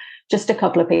just a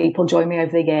couple of people join me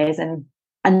over the years and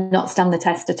not stand the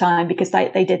test of time because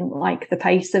they didn't like the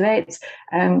pace of it,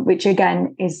 which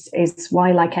again is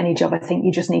why, like any job, I think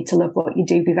you just need to love what you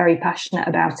do, be very passionate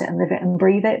about it and live it and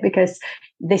breathe it, because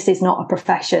this is not a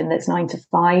profession that's 9 to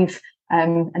 5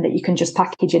 and that you can just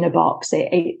package in a box.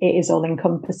 It is all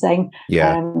encompassing.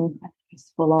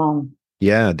 It's full on.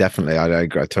 Yeah, definitely. I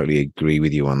totally agree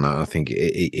with you on that. I think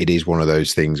it is one of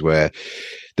those things where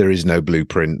there is no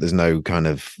blueprint. There's no kind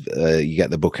of you get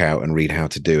the book out and read how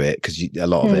to do it, because a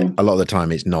lot of the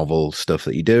time it's novel stuff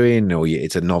that you're doing, or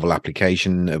it's a novel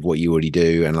application of what you already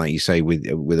do. And like you say, with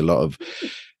a lot of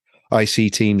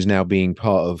IC teams now being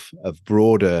part of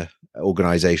broader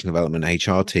organization development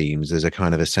HR teams, there's a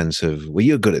kind of a sense of, well,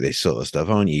 you're good at this sort of stuff,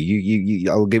 aren't you?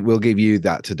 We'll give you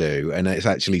that to do, and it's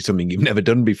actually something you've never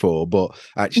done before, but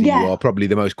actually you are probably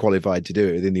the most qualified to do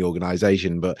it within the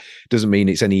organization. But it doesn't mean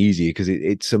it's any easier, because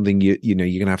it's something you're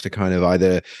gonna have to kind of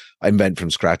either invent from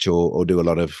scratch or do a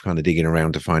lot of kind of digging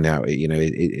around to find out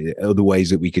other ways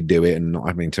that we could do it, and not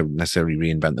having to necessarily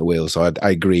reinvent the wheel. So I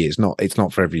agree, it's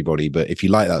not for everybody, but if you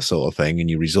like that sort of thing and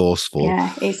you're resourceful,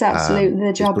 it's absolutely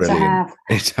the job to have.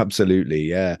 It's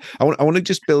absolutely, I want to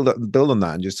just build on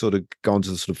that and just sort of go on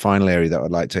to the sort of final area that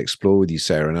I'd like to explore with you,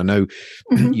 Sarah. And I know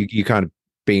you kind of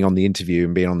being on the interview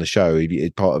and being on the show,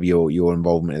 part of your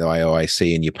involvement in the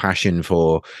IOIC and your passion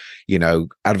for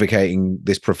advocating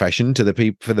this profession for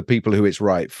the people who it's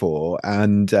right for.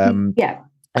 And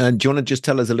and do you want to just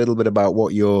tell us a little bit about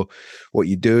what you're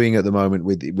doing at the moment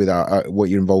with what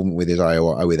your involvement with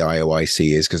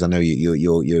IOIC is? Because I know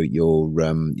you're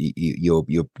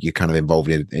kind of involved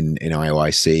in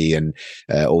IOIC and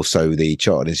also the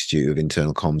Chartered Institute of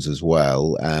Internal Comms as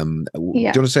well. Do you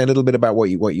want to say a little bit about what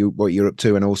you're up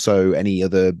to, and also any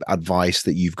other advice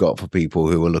that you've got for people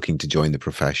who are looking to join the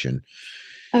profession?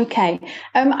 Okay,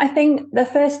 I think the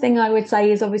first thing I would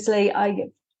say is, obviously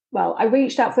I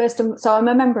reached out first, so I'm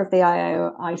a member of the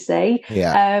IOIC.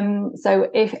 So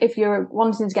if you're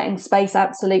wanting to get into space,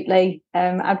 absolutely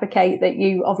advocate that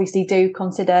you obviously do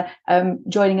consider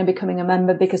joining and becoming a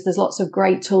member, because there's lots of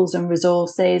great tools and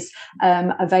resources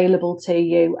available to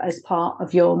you as part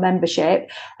of your membership.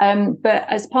 But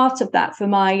as part of that, for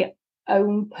my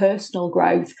own personal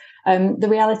growth, the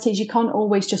reality is you can't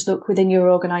always just look within your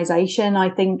organisation. I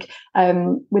think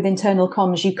with internal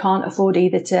comms, you can't afford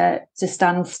either to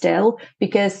stand still,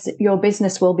 because your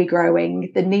business will be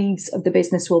growing, the needs of the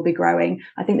business will be growing.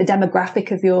 I think the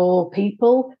demographic of your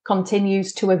people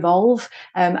continues to evolve,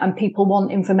 and people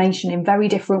want information in very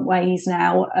different ways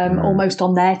now, almost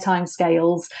on their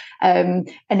timescales, and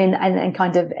in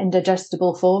kind of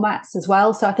indigestible formats as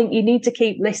well. So I think you need to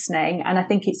keep listening, and I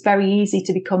think it's very easy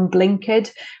to become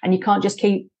blinkered, and you can't just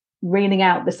keep reeling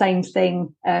out the same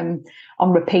thing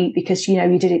on repeat because you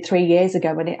did it 3 years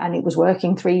ago and it was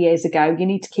working 3 years ago. You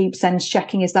need to keep sense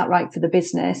checking, is that right for the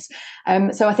business?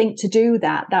 So I think to do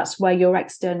that, that's where your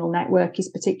external network is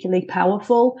particularly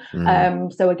powerful.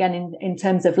 So again, in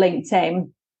terms of LinkedIn,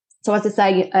 so as I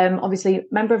say, obviously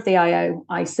member of the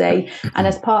IOIC, and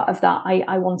as part of that,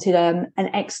 I wanted an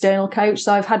external coach.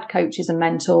 So I've had coaches and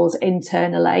mentors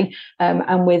internally,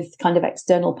 and with kind of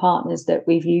external partners that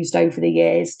we've used over the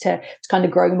years to kind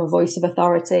of grow my voice of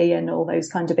authority and all those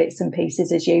kind of bits and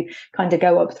pieces as you kind of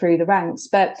go up through the ranks.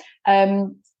 But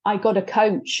I got a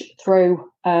coach through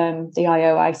the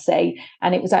IOIC,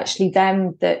 and it was actually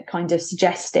them that kind of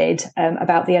suggested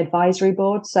about the advisory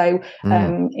board. So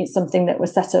it's something that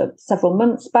was set up several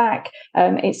months back.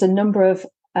 It's a number of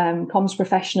comms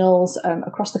professionals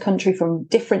across the country from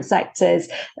different sectors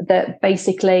that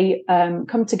basically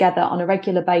come together on a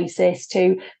regular basis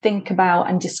to think about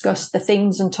and discuss the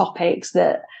themes and topics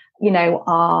that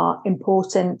are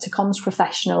important to comms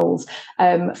professionals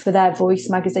for their Voice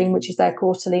magazine, which is their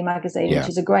quarterly magazine, which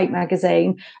is a great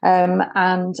magazine.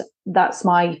 And that's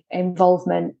my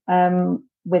involvement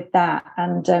with that.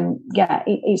 And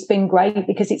it's been great,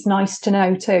 because it's nice to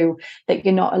know too that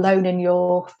you're not alone in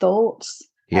your thoughts.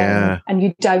 And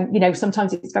you don't,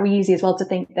 sometimes it's very easy as well to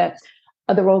think that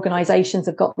other organizations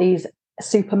have got these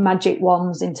super magic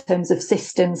wands in terms of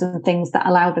systems and things that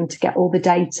allow them to get all the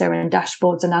data and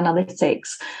dashboards and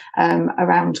analytics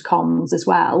around comms as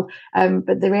well.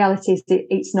 But the reality is that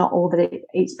it's not all that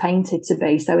it's painted to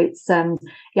be. So it's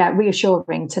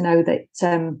reassuring to know that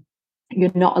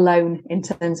you're not alone in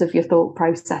terms of your thought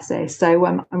processes. So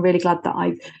I'm really glad that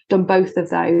I've done both of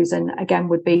those. And again,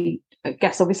 I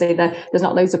guess obviously there's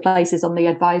not loads of places on the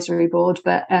advisory board,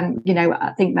 but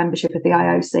I think membership of the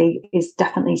IOC is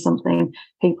definitely something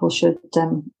people should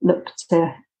look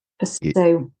to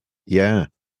pursue. Yeah.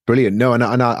 Brilliant. No, and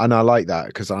I like that,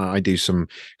 because I do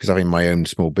because I'm in my own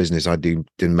small business, I do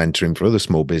mentoring for other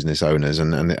small business owners,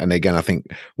 and again, I think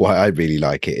why I really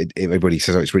like it, everybody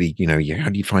says, oh, it's really, how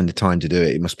do you find the time to do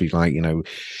it? It must be like,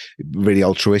 really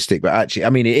altruistic, but actually,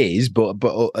 I mean, it is, but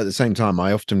at the same time,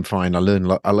 I often find I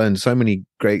learn so many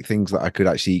great things that I could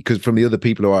actually, because from the other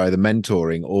people who are either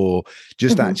mentoring or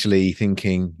just actually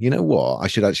thinking, you know what, I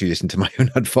should actually listen to my own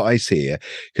advice here,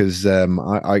 because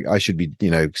I should be,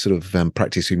 sort of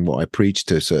practicing what I preach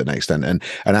to a certain extent, and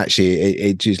actually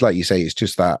it just, like you say, it's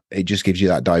just that it just gives you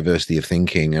that diversity of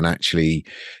thinking, and actually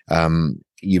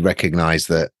you recognize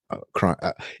that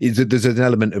there's an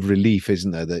element of relief,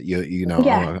 isn't there,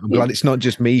 that I'm glad it's not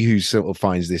just me who sort of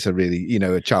finds this a really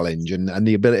a challenge, and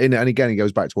the ability, and again it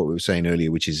goes back to what we were saying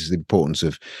earlier, which is the importance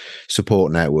of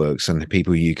support networks and the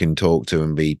people you can talk to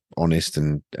and be honest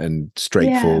and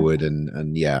straightforward,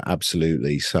 and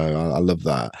absolutely. So I love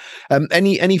that.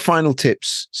 Any final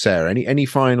tips, Sarah? Any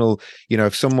final,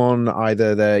 if someone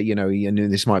either there,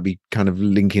 and this might be kind of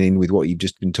linking in with what you've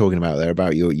just been talking about there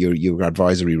about your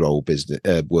advisory role business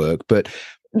work, but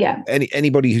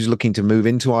anybody who's looking to move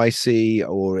into IC,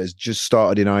 or has just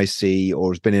started in IC,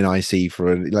 or has been in IC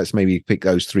for let's maybe pick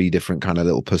those three different kind of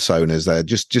little personas there,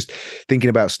 just thinking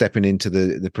about stepping into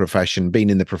the profession, being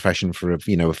in the profession for a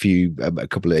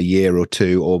year or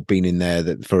two, or been in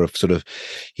there for a sort of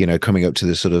coming up to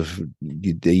the sort of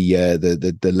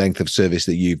the length of service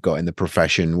that you've got in the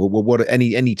profession. What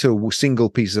any single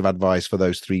piece of advice for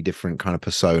those three different kind of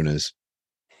personas?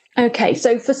 Okay,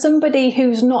 so for somebody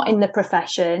who's not in the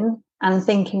profession and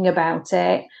thinking about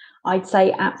it, I'd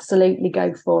say absolutely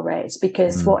go for it,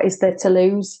 because what is there to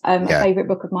lose? A favourite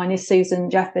book of mine is Susan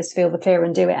Jeffers' Feel the Fear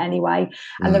and Do It Anyway.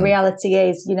 And the reality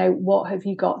is, what have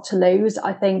you got to lose?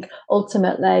 I think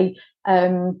ultimately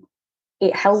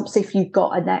it helps if you've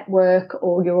got a network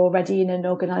or you're already in an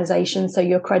organisation, so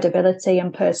your credibility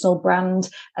and personal brand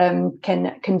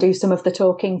can do some of the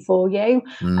talking for you.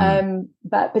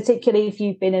 But particularly if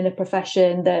you've been in a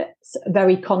profession that's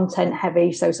very content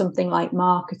heavy, so something like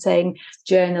marketing,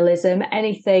 journalism,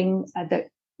 anything that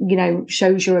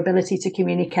shows your ability to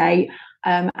communicate,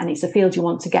 and it's a field you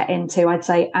want to get into, I'd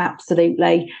say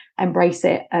absolutely embrace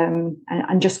it and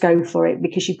just go for it,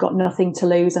 because you've got nothing to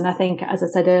lose. And I think, as I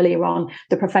said earlier on,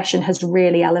 the profession has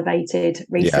really elevated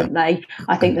recently.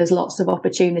 I think there's lots of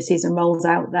opportunities and roles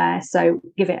out there, so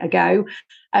give it a go.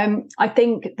 I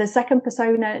think the second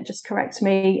persona, just correct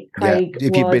me, Craig,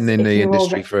 if you've been in the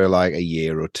industry for like a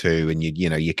year or two, and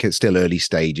you're still early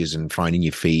stages and finding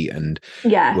your feet and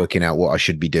working out what I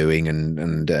should be doing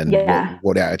and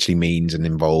what it actually means and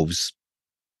involves.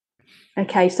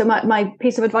 Okay, so my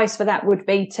piece of advice for that would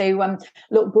be to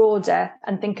look broader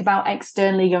and think about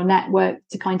externally your network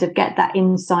to kind of get that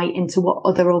insight into what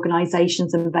other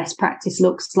organisations and best practice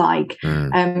looks like,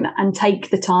 and take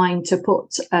the time to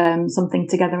put something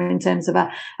together in terms of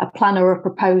a plan or a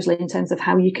proposal in terms of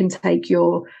how you can take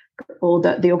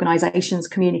the organisation's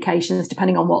communications,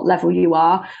 depending on what level you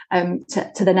are,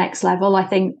 to the next level. I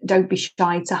think don't be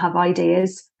shy to have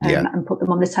ideas and put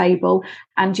them on the table.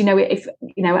 And,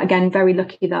 again, very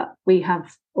lucky that we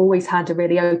have always had a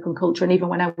really open culture. And even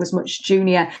when I was much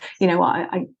junior,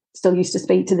 I still used to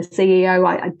speak to the CEO.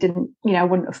 I didn't, I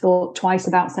wouldn't have thought twice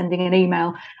about sending an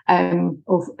email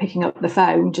or picking up the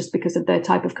phone just because of the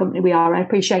type of company we are. I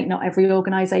appreciate not every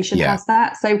organisation has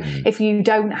that. So if you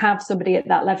don't have somebody at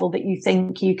that level that you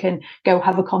think you can go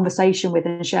have a conversation with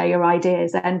and share your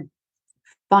ideas, then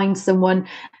find someone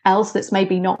else that's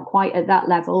maybe not quite at that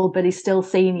level, but is still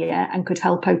senior and could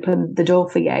help open the door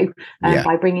for you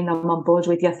by bringing them on board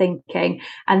with your thinking.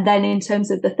 And then in terms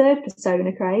of the third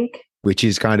persona, Craig, which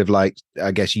is kind of like,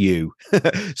 I guess, you,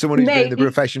 someone who's been in the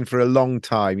profession for a long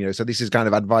time, so this is kind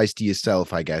of advice to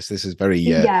yourself, I guess. This is very,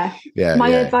 my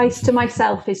advice to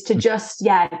myself is to just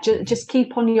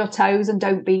keep on your toes and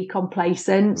don't be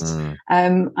complacent.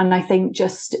 And I think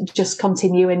just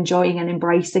continue enjoying and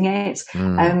embracing it.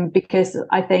 Because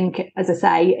I think, as I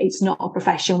say, it's not a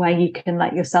profession where you can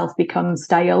let yourself become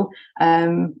stale.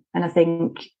 And I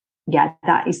think,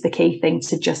 that is the key thing,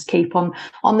 to just keep on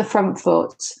the front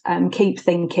foot, keep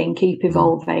thinking, keep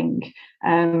evolving.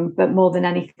 But more than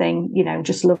anything,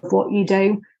 just love what you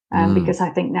do. Because I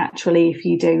think naturally, if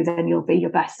you do, then you'll be your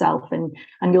best self and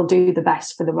you'll do the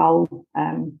best for the role.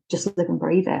 Just live and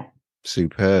breathe it.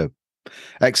 Superb.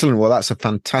 Excellent. Well, that's a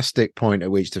fantastic point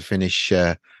at which to finish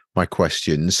my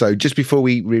questions. So just before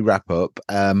we wrap up,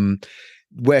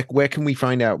 where can we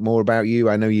find out more about you?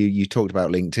 I know you talked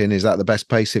about LinkedIn. Is that the best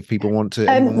place if people want to?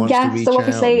 So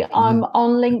obviously I'm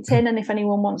on LinkedIn, and if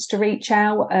anyone wants to reach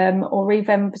out, or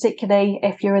even particularly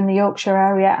if you're in the Yorkshire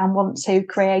area and want to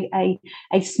create a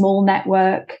small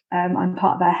network, I'm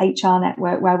part of a HR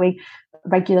network where we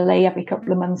regularly, every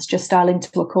couple of months, just dial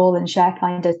into a call and share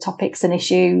kind of topics and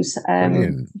issues,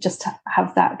 just to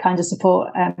have that kind of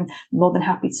support. More than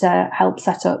happy to help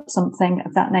set up something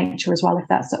of that nature as well, if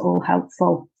that's at all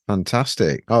helpful.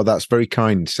 Fantastic. Oh, that's very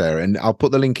kind, Sarah. And I'll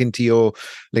put the link into your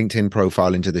LinkedIn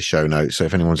profile into the show notes. So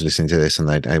if anyone's listening to this and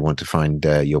they want to find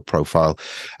your profile,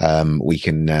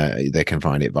 they can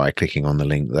find it by clicking on the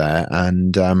link there.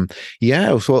 And so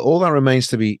all that remains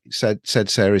to be said,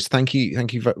 Sarah, is thank you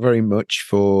very much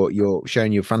for your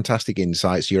sharing your fantastic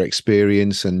insights, your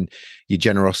experience, and your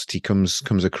generosity comes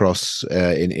across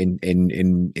in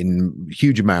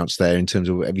huge amounts there in terms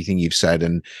of everything you've said,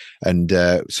 and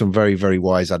some very, very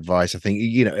wise advice. I think,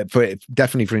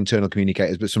 definitely for internal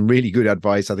communicators, but some really good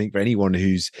advice, I think, for anyone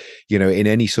who's, in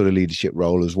any sort of leadership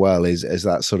role as well, is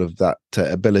that sort of that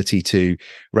ability to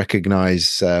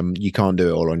recognize you can't do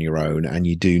it all on your own, and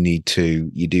you do need to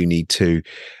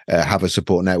have a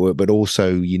support network, but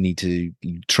also you need to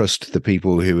trust the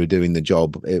people who are doing the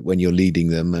job when you're leading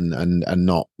them, and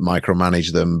not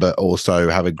micromanage them, but also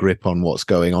have a grip on what's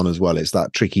going on as well. It's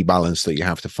that tricky balance that you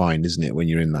have to find, isn't it, when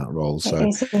you're in that role? So it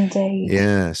is indeed.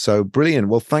 Yeah, so brilliant.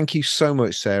 Well, thank you so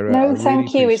much, Sarah. No,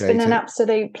 thank you. It's been an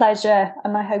absolute pleasure,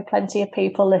 and I hope plenty of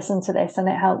people listen to this and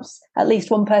it helps at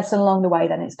least one person along the way.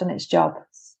 Then it's done its job.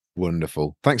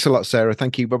 Wonderful. Thanks a lot, Sarah.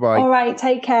 Thank you. Bye-bye. All right,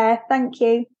 take care. Thank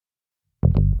you.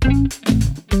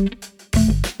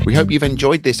 We hope you've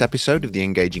enjoyed this episode of the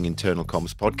Engaging Internal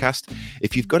Comms podcast.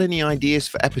 If you've got any ideas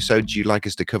for episodes you'd like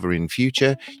us to cover in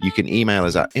future, you can email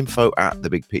us at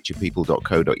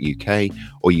info@thebigpicturepeople.co.uk,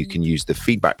 or you can use the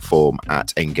feedback form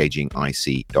at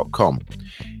engagingic.com.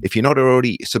 If you're not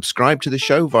already subscribed to the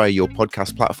show via your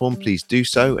podcast platform, please do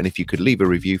so. And if you could leave a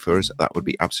review for us, that would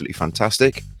be absolutely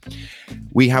fantastic.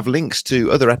 We have links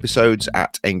to other episodes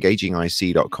at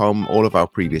engagingic.com. All of our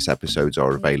previous episodes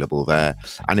are available there.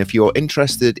 And if you're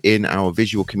interested in our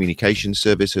visual communication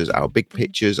services, our big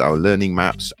pictures, our learning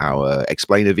maps, our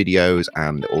explainer videos,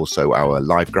 and also our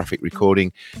live graphic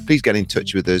recording, please get in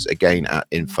touch with us again at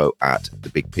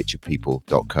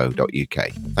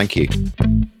info@thebigpicturepeople.co.uk. Thank you.